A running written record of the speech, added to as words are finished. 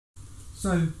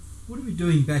So, what are we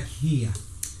doing back here?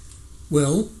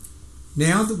 Well,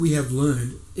 now that we have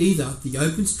learned either the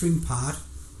open string part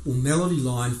or melody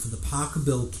line for the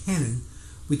Pachelbel Canon,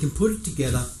 we can put it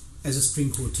together as a string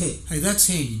quartet. Hey, that's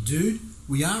handy, dude.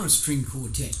 We are a string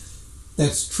quartet.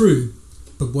 That's true,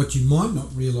 but what you might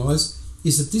not realise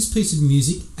is that this piece of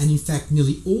music, and in fact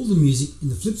nearly all the music in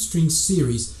the Flip Strings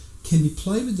series, can be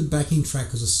played with the backing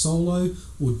track as a solo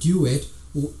or duet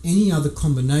or any other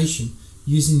combination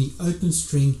using the open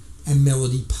string and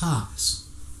melody parts.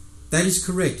 That is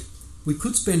correct. We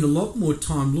could spend a lot more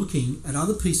time looking at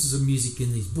other pieces of music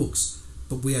in these books,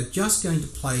 but we are just going to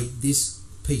play this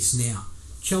piece now.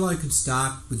 Cello can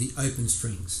start with the open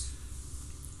strings.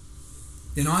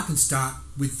 Then I can start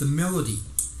with the melody.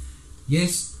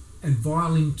 Yes, and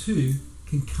violin too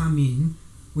can come in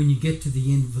when you get to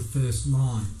the end of the first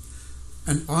line.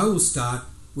 And I will start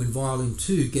when violin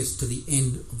 2 gets to the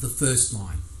end of the first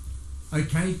line.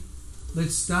 Okay,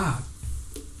 let's start.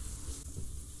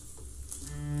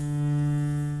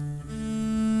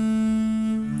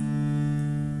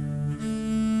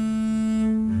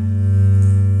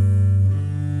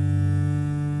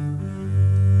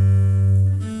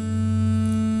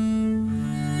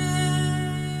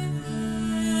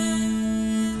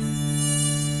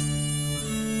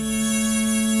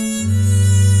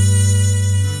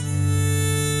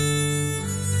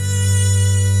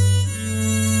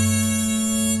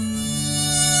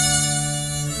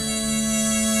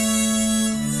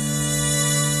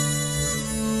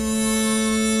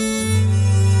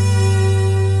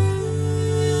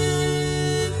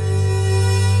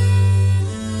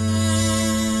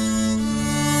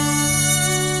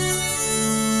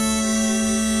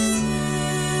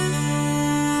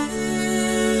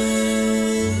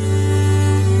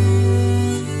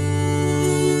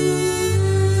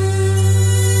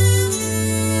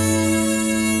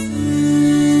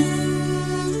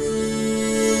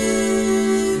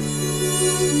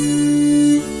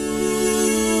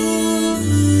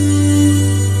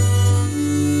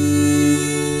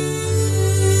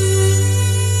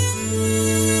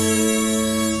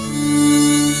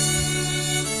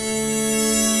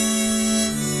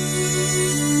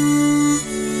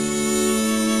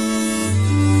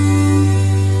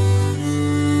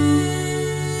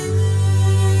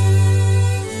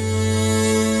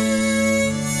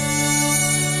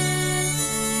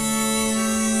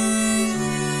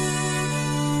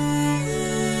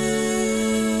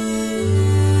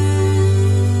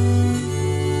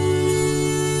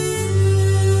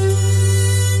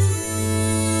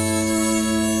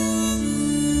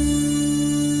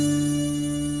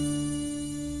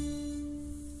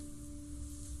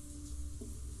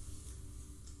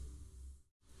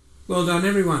 Well done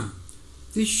everyone.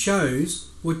 This shows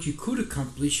what you could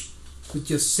accomplish with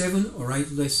just 7 or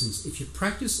 8 lessons if you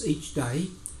practice each day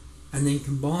and then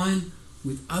combine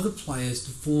with other players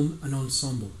to form an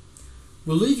ensemble.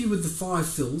 We'll leave you with the 5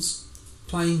 fills,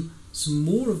 playing some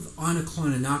more of Eine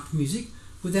kleine Nacht music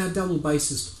with our double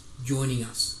bassist joining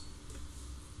us.